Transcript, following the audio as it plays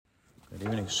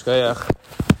Good evening, Shkoyach.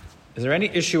 Is there any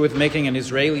issue with making an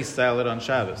Israeli salad on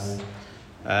Shabbos?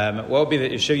 What would be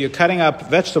the issue? You're cutting up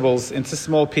vegetables into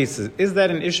small pieces. Is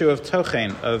that an issue of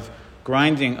tochen, of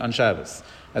grinding on Shabbos?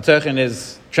 Tochen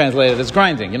is translated as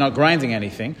grinding. You're not grinding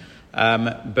anything.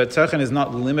 But tochen is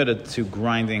not limited to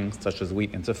grinding, such as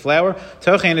wheat into flour.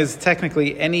 Tochen is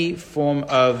technically any form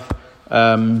of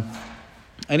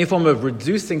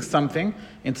reducing something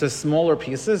into smaller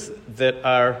pieces that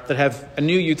have a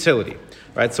new utility,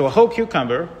 right? So a whole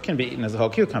cucumber can be eaten as a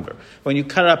whole cucumber. When you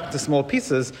cut it up into small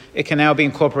pieces, it can now be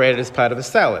incorporated as part of a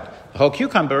salad. A whole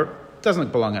cucumber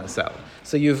doesn't belong in a salad.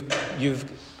 So you've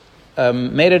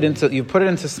put it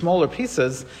into smaller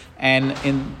pieces, and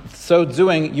in so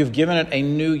doing, you've given it a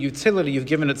new utility. You've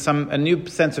given it a new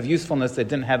sense of usefulness that it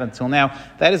didn't have until now.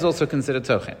 That is also considered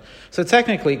tochen. So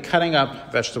technically, cutting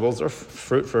up vegetables or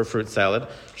fruit for a fruit salad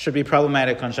should be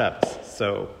problematic on Shabbos.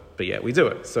 But yet we do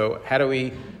it. So how do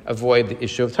we avoid the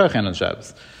issue of tochen on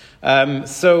Shabbos?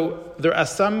 So there are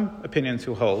some opinions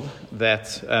who hold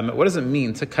that what does it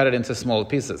mean to cut it into smaller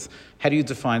pieces? How do you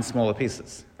define smaller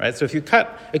pieces? Right? So if you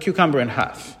cut a cucumber in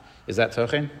half, is that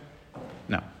tochen?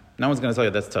 No one's going to tell you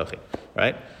that's tochen,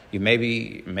 right? You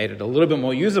maybe made it a little bit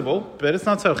more usable, but it's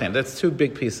not tochen. That's two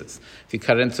big pieces. If you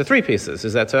cut it into three pieces,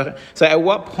 is that tochen? So at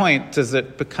what point does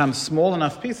it become small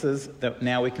enough pieces that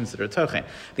now we consider tochen?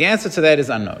 The answer to that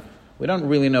is unknown. We don't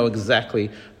really know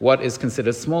exactly what is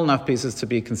considered small enough pieces to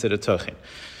be considered tochen.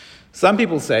 Some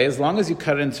people say as long as you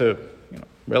cut it into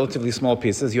relatively small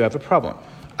pieces, you have a problem.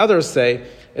 Others say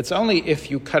it's only if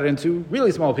you cut it into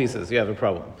really small pieces you have a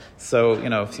problem. So,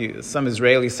 some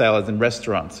Israeli salads in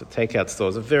restaurants, takeout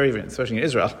stores, especially in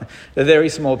Israel, they're very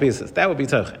small pieces. That would be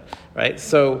tochen, right?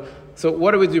 So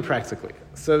what do we do practically?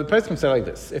 So the person can say like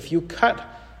this: if you cut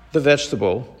the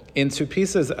vegetable into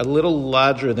pieces a little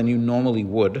larger than you normally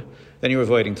would, then you're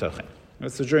avoiding tochen.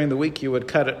 So during the week you would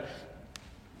cut it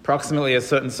approximately a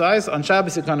certain size. On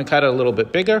Shabbos you're going to cut it a little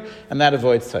bit bigger, and that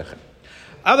avoids tochen.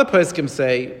 Other poskim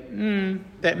say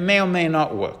that may or may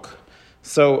not work.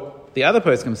 So the other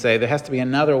poskim say there has to be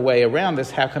another way around this.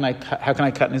 How can I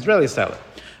cut an Israeli salad?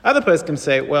 Other poskim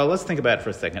say, well, let's think about it for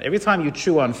a second. Every time you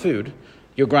chew on food,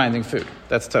 you're grinding food.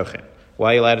 That's tochen.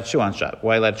 Why are you allowed to chew on Shabbos?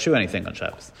 Why are you allowed to chew anything on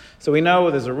Shabbos? So we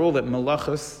know there's a rule that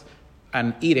malachos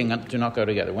and eating do not go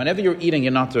together. Whenever you're eating,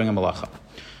 you're not doing a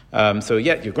malacha. So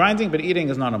you're grinding, but eating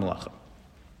is not a malacha.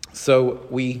 So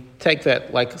we take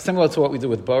that, similar to what we do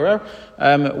with borer,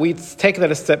 we take that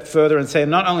a step further and say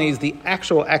not only is the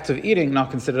actual act of eating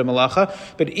not considered a malacha,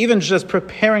 but even just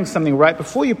preparing something right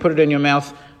before you put it in your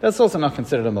mouth, that's also not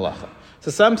considered a malacha.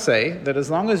 So some say that as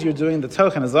long as you're doing the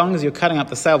tochen, as long as you're cutting up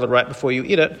the salad right before you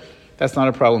eat it, that's not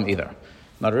a problem either.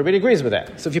 Not everybody agrees with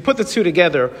that. So if you put the two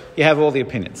together, you have all the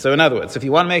opinions. So in other words, if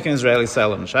you want to make an Israeli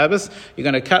salad on Shabbos, you're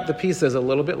going to cut the pieces a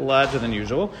little bit larger than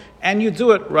usual, and you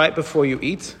do it right before you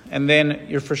eat, and then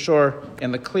you're for sure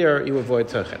in the clear, you avoid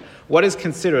tochen. What is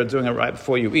considered doing it right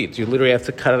before you eat? Do you literally have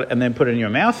to cut it and then put it in your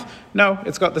mouth? No,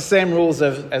 it's got the same rules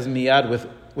as miyad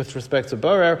with respect to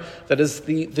borer. That is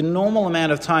the normal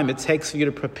amount of time it takes for you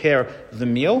to prepare the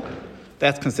meal.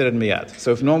 That's considered miyad.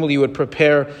 So if normally you would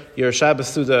prepare your Shabbos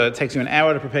Suda, it takes you an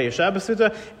hour to prepare your Shabbos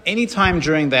Suda, any time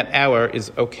during that hour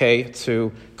is okay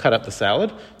to cut up the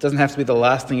salad. It doesn't have to be the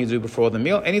last thing you do before the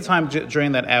meal. Any time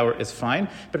during that hour is fine,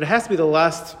 but it has to be the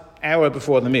last hour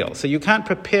before the meal. So you can't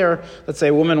prepare, let's say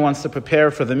a woman wants to prepare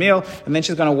for the meal, and then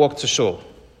she's going to walk to shul.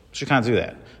 She can't do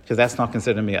that, because that's not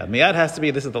considered miyad. Miyad has to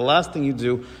be, this is the last thing you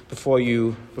do before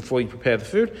you prepare the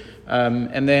food,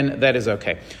 and then that is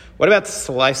okay. What about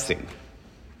slicing?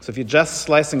 So if you're just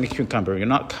slicing a cucumber, you're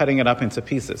not cutting it up into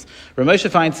pieces. Ramosha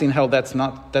Feinstein held that's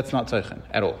not tochen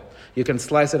at all. You can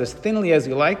slice it as thinly as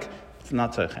you like, it's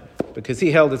not tochen. Because he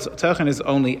held that tochen is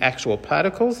only actual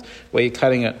particles, where you're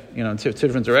cutting it in two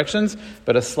different directions,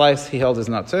 but a slice he held is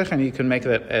not tochen. You can make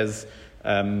that as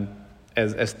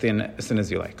thin as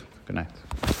you like. Good night.